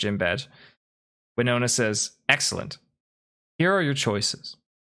their first gym badge. Winona says, "Excellent. Here are your choices."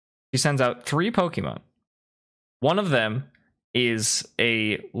 She sends out 3 Pokemon. One of them is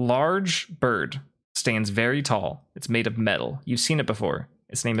a large bird. Stands very tall. It's made of metal. You've seen it before.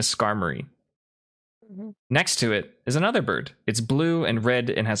 Its name is Skarmory. Next to it is another bird. It's blue and red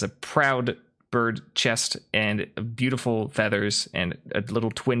and has a proud bird chest and beautiful feathers and a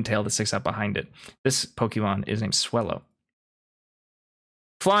little twin tail that sticks out behind it. This Pokemon is named Swellow.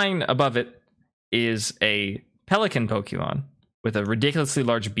 Flying above it is a pelican Pokemon with a ridiculously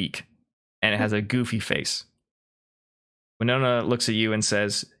large beak, and it has a goofy face. Winona looks at you and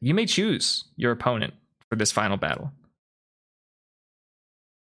says, you may choose your opponent for this final battle.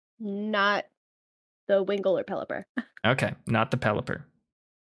 Not the Wingull or Pelipper. Okay, not the Pelipper.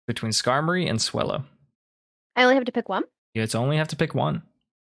 Between Skarmory and Swellow. I only have to pick one? You only have to pick one.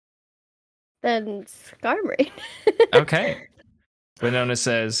 Then Skarmory. Okay. Winona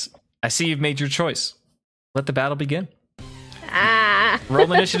says, I see you've made your choice. Let the battle begin.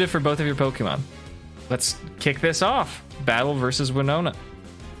 Roll initiative for both of your Pokemon. Let's kick this off. Battle versus Winona.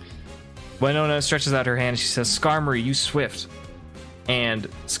 Winona stretches out her hand. She says, Skarmory, use Swift. And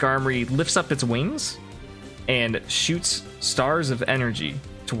Skarmory lifts up its wings and shoots stars of energy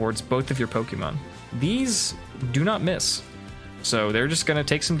towards both of your Pokemon. These do not miss. So they're just going to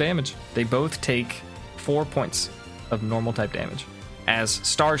take some damage. They both take 4 points of normal type damage as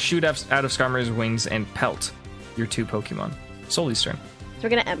stars shoot out of Skarmory's wings and pelt your 2 Pokemon. Sully's turn. So we're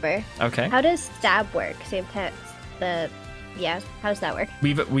going to Ember. Okay. How does stab work? Same text. Yeah, how does that work?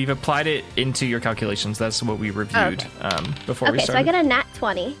 We've applied it into your calculations. That's what we reviewed before we started. Okay, so I get a nat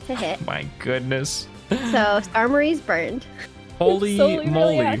 20 to hit. My goodness. So Skarmory's burned. Holy Sully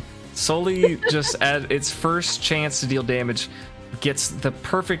moly. really Sully, just at its first chance to deal damage, gets the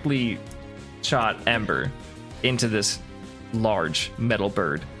perfectly shot Ember into this large metal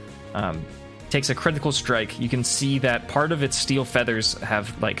bird. Takes a critical strike. You can see that part of its steel feathers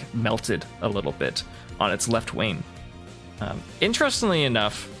have melted a little bit on its left wing. Interestingly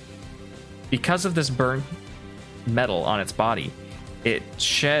enough, because of this burnt metal on its body, it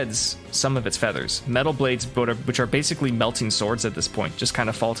sheds some of its feathers. Metal blades, which are basically melting swords at this point, just kind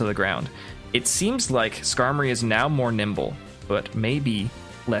of fall to the ground. It seems like Skarmory is now more nimble, but maybe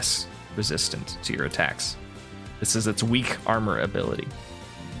less resistant to your attacks. This is its weak armor ability.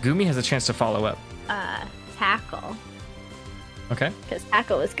 Gumi has a chance to follow up. Tackle. Okay. Because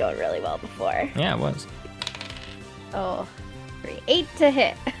Tackle was going really well before. Yeah, it was. Oh, 8 to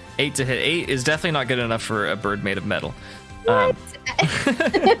hit. 8 to hit. 8 is definitely not good enough for a bird made of metal. What?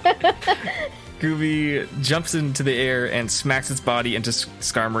 Gumi jumps into the air and smacks its body into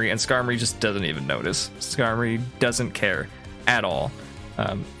Skarmory, and Skarmory just doesn't even notice. Skarmory doesn't care at all.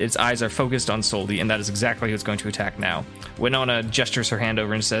 Its eyes are focused on Sully, and that is exactly who it's going to attack now. Winona gestures her hand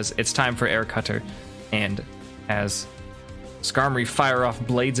over and says, it's time for Air Cutter. And as Skarmory fire off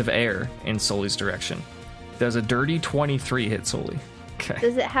blades of air in Sully's direction, does a dirty 23 hit Sully? Okay.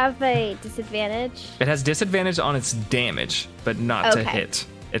 Does it have a disadvantage? It has disadvantage on its damage, but not to hit.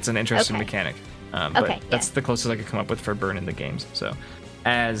 It's an interesting mechanic. But that's the closest I could come up with for burn in the games. So,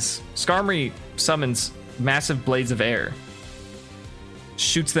 as Skarmory summons massive blades of air,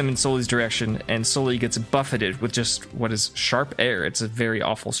 shoots them in Sully's direction, and Sully gets buffeted with just what is sharp air. It's a very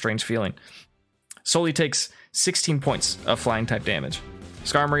awful, strange feeling. Sully takes 16 points of flying type damage.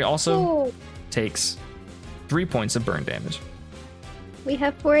 Skarmory also takes 3 points of burn damage. We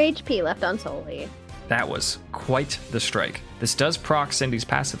have 4 HP left on Sully. That was quite the strike. This does proc Cindy's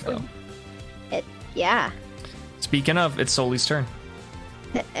passive, though. Yeah. Speaking of, it's Sully's turn.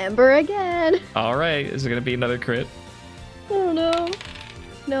 Ember again. All right. Is it going to be another crit? Oh, no.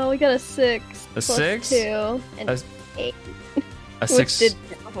 No, we got a 6. A 6? 2 and 8. A 6 did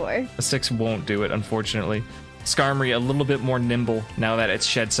before. A 6 won't do it, unfortunately. Skarmory, a little bit more nimble now that it's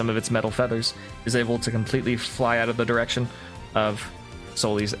shed some of its metal feathers, is able to completely fly out of the direction of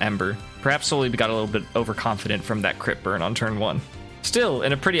Sully's Ember. Perhaps Sully got a little bit overconfident from that crit burn on turn 1. Still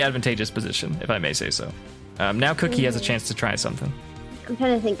in a pretty advantageous position, if I may say so. Now Cookie has a chance to try something. I'm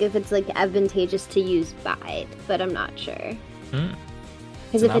trying to think if it's advantageous to use Bide, but I'm not sure.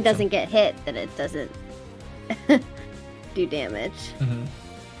 Because if it doesn't get hit, then it doesn't do damage. Mm-hmm.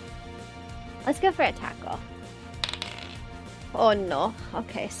 Let's go for a tackle. Oh no.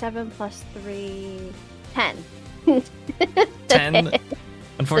 Okay, 7 plus 3... 10. 10,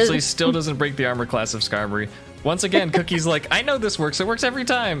 unfortunately, still doesn't break the armor class of Skarmory. Once again, Cookie's like, I know this works. It works every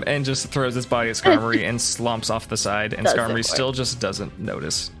time. And just throws its body at Skarmory and slumps off the side. And Skarmory still just doesn't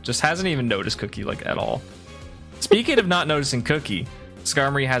notice. Just hasn't even noticed Cookie, at all. Speaking of not noticing Cookie,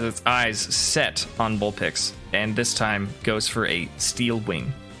 Skarmory has its eyes set on Vulpix. And this time goes for a steel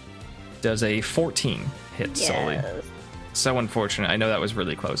wing. Does a 14 hit Sully. So unfortunate. I know that was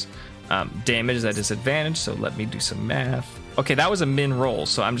really close. Damage is at disadvantage, so let me do some math. Okay, that was a min roll,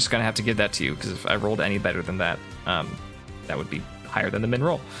 so I'm just going to have to give that to you, because if I rolled any better than that, that would be higher than the min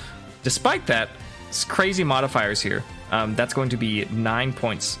roll. Despite that, crazy modifiers here. That's going to be 9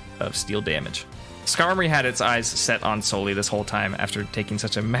 points of steel damage. Skarmory had its eyes set on Soli this whole time after taking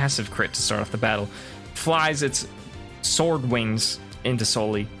such a massive crit to start off the battle. Flies its sword wings into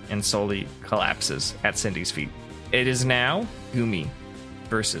Soli, and Soli collapses at Cindy's feet. It is now Gumi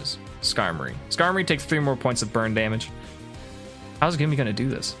versus Skarmory. Skarmory takes 3 more points of burn damage. How's Gumi going to do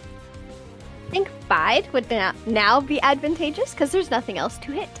this? I think Bide would now be advantageous because there's nothing else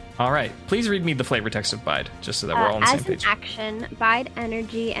to hit. All right, please read me the flavor text of Bide, just so that we're all on the same page. As an action, Bide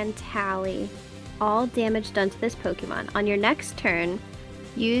Energy and Tally all damage done to this Pokemon. On your next turn,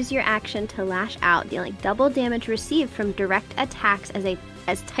 use your action to lash out, dealing double damage received from direct attacks as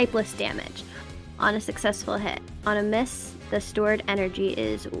typeless damage. On a successful hit. On a miss, the stored energy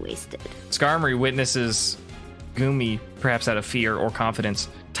is wasted. Skarmory witnesses Gumi, perhaps out of fear or confidence,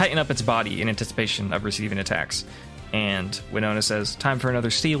 tighten up its body in anticipation of receiving attacks. And Winona says, time for another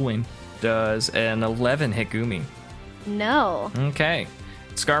Steel Wing. Does an 11 hit Gumi? No. Okay.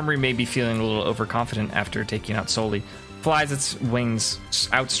 Skarmory may be feeling a little overconfident after taking out Soli. Flies its wings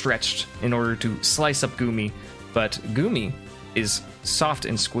outstretched in order to slice up Gumi, but Gumi is soft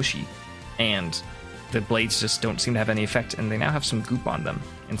and squishy, and the blades just don't seem to have any effect, and they now have some goop on them.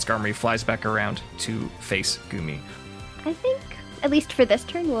 And Skarmory flies back around to face Gumi. I think, at least for this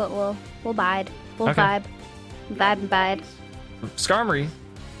turn, we'll bide. We'll vibe. Vibe and bide. Skarmory,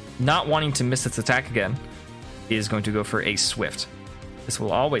 not wanting to miss its attack again, is going to go for a Swift. This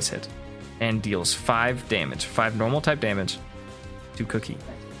will always hit, and deals 5 damage, 5 normal type damage to Cookie.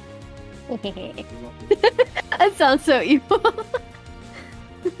 That sounds so evil.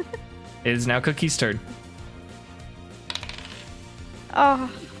 It is now Cookie's turn.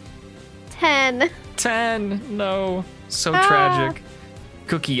 Oh, 10. 10! No. So tragic.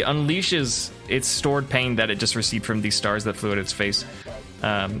 Cookie unleashes its stored pain that it just received from these stars that flew at its face.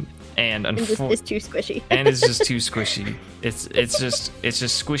 And it's too squishy. And it's just too squishy. It's just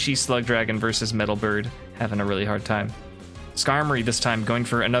squishy Slug Dragon versus Metal Bird having a really hard time. Skarmory this time going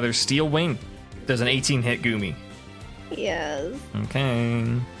for another Steel Wing. Does an 18 hit Gumi? Yes.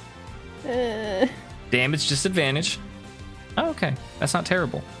 Okay. Damage disadvantage. Oh, okay. That's not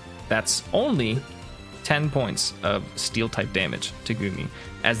terrible. That's only 10 points of steel type damage to Gumi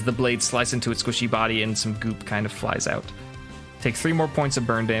as the blades slice into its squishy body and some goop kind of flies out. Take 3 more points of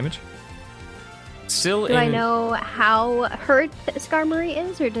burn damage. Still Do I know how hurt Skarmory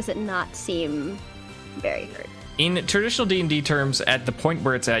is, or does it not seem very hurt? In traditional D&D terms, at the point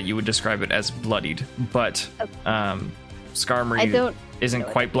where it's at, you would describe it as bloodied, but Skarmory isn't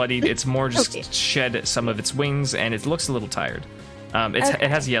quite bloodied. It's more just shed some of its wings, and it looks a little tired. It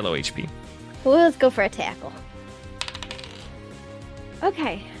has yellow HP. Well, let's go for a tackle.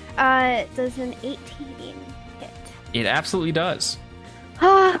 Okay. Does an 18 hit? It absolutely does.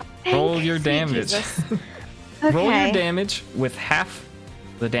 Ah, Roll your damage. Okay. Roll your damage with half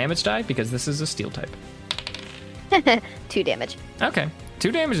the damage die, because this is a steel type. 2 damage. Okay.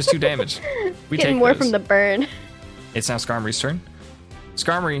 2 damage is 2 damage. We Getting take more those. from the burn. It's now Skarmory's turn.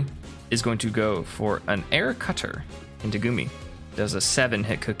 Skarmory is going to go for an air cutter into Gumi. Does a 7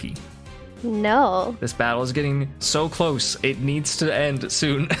 hit Cookie. No. This battle is getting so close. It needs to end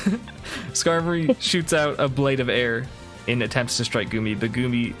soon. Skarmory shoots out a blade of air in attempts to strike Gumi. The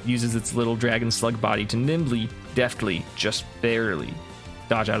Gumi uses its little dragon slug body to nimbly, deftly, just barely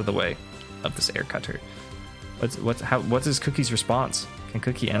dodge out of the way of this air cutter. What's his Cookie's response? Can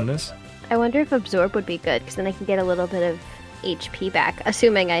Cookie end this? I wonder if Absorb would be good, because then I can get a little bit of HP back,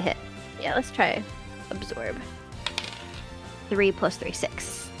 assuming I hit. Yeah, let's try Absorb. 3 plus 3,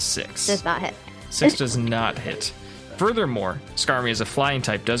 6. 6. Does not hit. 6 does not hit. Furthermore, Skarmory as a flying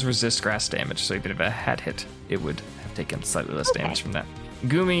type does resist grass damage, so even if it had hit, it would have taken slightly less damage from that.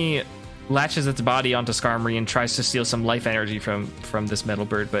 Gumi latches its body onto Skarmory and tries to steal some life energy from this metal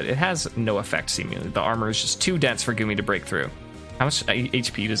bird, but it has no effect, seemingly. The armor is just too dense for Gumi to break through. How much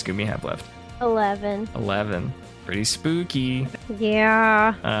HP does Gumi have left? 11. 11. Pretty spooky.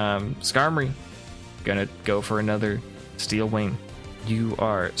 Yeah. Skarmory, gonna go for another Steel Wing. You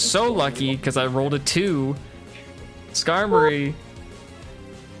are so lucky, because I rolled a 2. Skarmory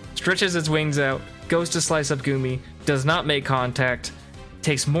stretches its wings out, goes to slice up Gumi, does not make contact,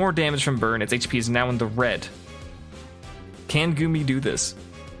 takes more damage from burn. Its HP is now in the red. Can Gumi do this?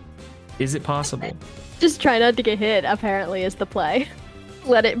 Is it possible? Just try not to get hit, apparently, is the play.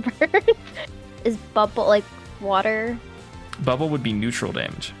 Let it burn. Is Bubble, like, water? Bubble would be neutral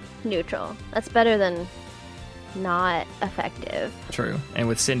damage. Neutral. That's better than not effective. True. And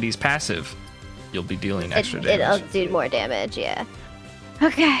with Cindy's passive, you'll be dealing extra damage. It'll do more damage, yeah.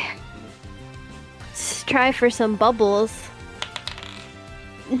 Okay. Let's try for some bubbles.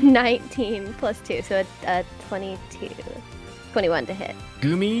 19 plus 2, so a 22. 21 to hit.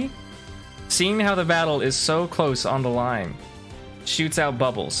 Gumi, seeing how the battle is so close on the line, shoots out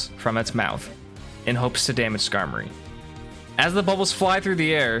bubbles from its mouth in hopes to damage Skarmory. As the bubbles fly through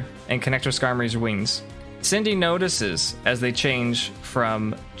the air and connect with Skarmory's wings, Cindy notices as they change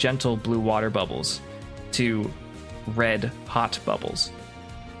from gentle blue water bubbles to red hot bubbles.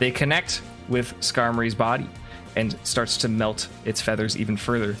 They connect with Skarmory's body and starts to melt its feathers even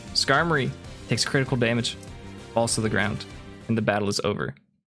further. Skarmory takes critical damage, falls to the ground, and the battle is over.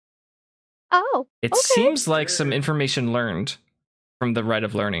 Oh, It okay. seems like some information learned from the Rite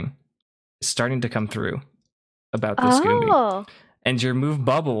of Learning is starting to come through about this Gumi. Oh, And your move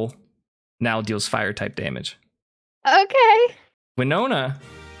Bubble now deals fire type damage. okay. Winona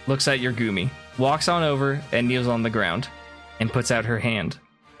looks at your Gumi, walks on over and kneels on the ground, and puts out her hand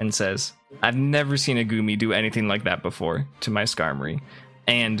and says, I've never seen a Gumi do anything like that before to my Skarmory.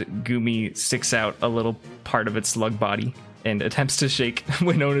 And Gumi sticks out a little part of its slug body and attempts to shake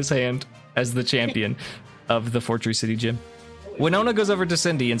Winona's hand as the champion of the Fortress City Gym. Winona goes over to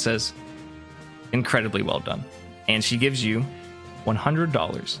Cindy and says, incredibly well done. And she gives you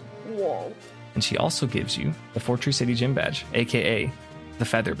 $100. Whoa. And she also gives you the Fortress City Gym badge, aka the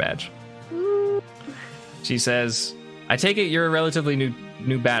Feather Badge. Ooh. She says, I take it you're a relatively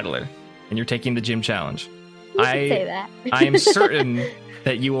new battler, and you're taking the gym challenge. You should say that. I am certain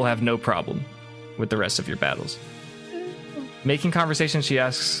that you will have no problem with the rest of your battles. Making conversation, she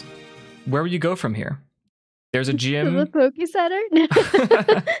asks, where will you go from here? There's a To the gym. Poke Center?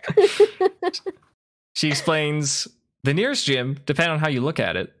 She explains, the nearest gym, depending on how you look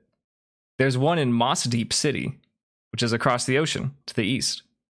at it, there's one in Moss Deep City, which is across the ocean to the east.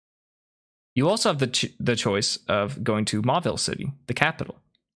 You also have the choice of going to Mauville City, the capital.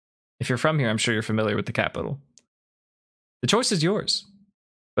 If you're from here, I'm sure you're familiar with the capital. The choice is yours,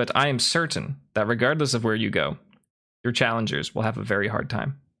 but I am certain that regardless of where you go, your challengers will have a very hard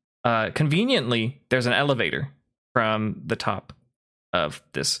time. Conveniently, there's an elevator from the top of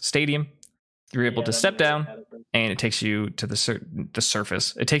this stadium. You're able to step down, and it takes you to the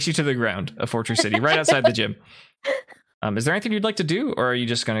surface. It takes you to the ground of Fortress City, right outside the gym. Is there anything you'd like to do, or are you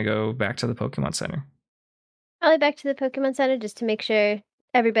just going to go back to the Pokemon Center? Probably back to the Pokemon Center just to make sure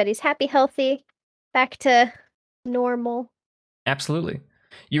everybody's happy, healthy, back to normal. Absolutely.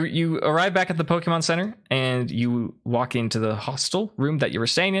 You arrive back at the Pokemon Center, and you walk into the hostel room that you were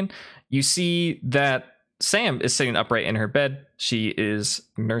staying in. You see that Sam is sitting upright in her bed. She is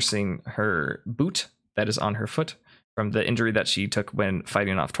nursing her boot that is on her foot from the injury that she took when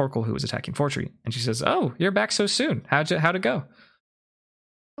fighting off Torkoal, who was attacking Fortree. And she says, "Oh, you're back so soon. How'd it go?"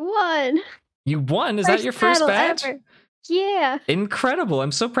 Won. You won? Is that your first battle badge? ever. Yeah. Incredible.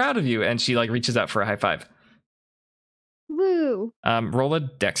 I'm so proud of you. And she reaches out for a high five. Woo. Roll a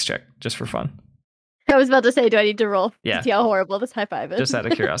dex check just for fun. I was about to say, do I need to roll? Yeah. See how horrible this high five is. Just out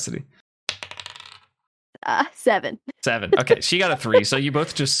of curiosity. 7. 7. Okay, she got a 3, so you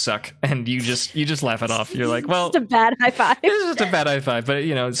both just suck, and you just laugh it off. You're like, well, just a bad high five. it's just a bad high five.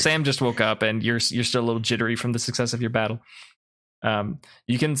 But Sam just woke up, and you're still a little jittery from the success of your battle.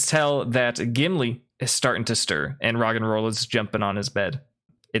 You can tell that Gimli is starting to stir, and Roggenroll is jumping on his bed.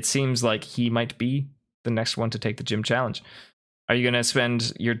 It seems like he might be the next one to take the gym challenge. Are you going to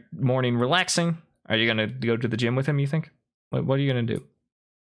spend your morning relaxing? Are you going to go to the gym with him, you think? What are you going to do?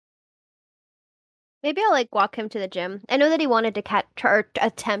 Maybe I'll walk him to the gym. I know that he wanted to catch or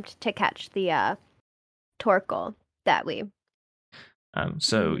attempt to catch the Torkoal that we.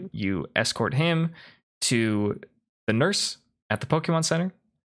 So you escort him to the nurse at the Pokemon Center,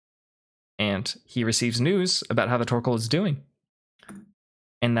 and he receives news about how the Torkoal is doing.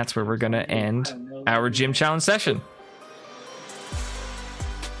 And that's where we're going to end our gym challenge session.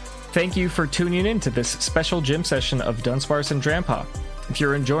 Thank you for tuning in to this special gym session of Dunsparce and Drampa. If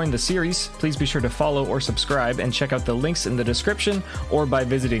you're enjoying the series, please be sure to follow or subscribe and check out the links in the description or by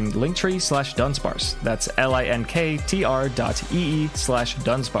visiting linktree/Dunsparce. That's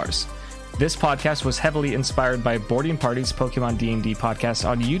linktr.ee/Dunsparce. This podcast was heavily inspired by Boarding Party's Pokemon D&D podcast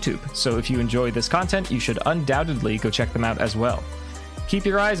on YouTube, so if you enjoy this content, you should undoubtedly go check them out as well. Keep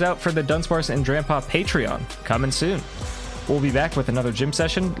your eyes out for the Dunsparce and Drampa Patreon, coming soon. We'll be back with another gym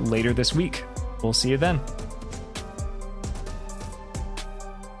session later this week. We'll see you then.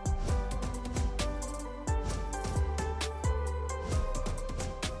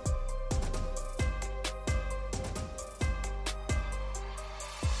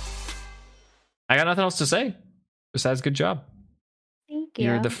 I got nothing else to say besides good job. Thank you.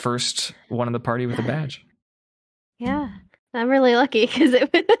 You're the first one in the party with a badge. Yeah, I'm really lucky because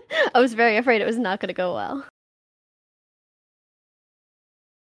I was very afraid it was not going to go well.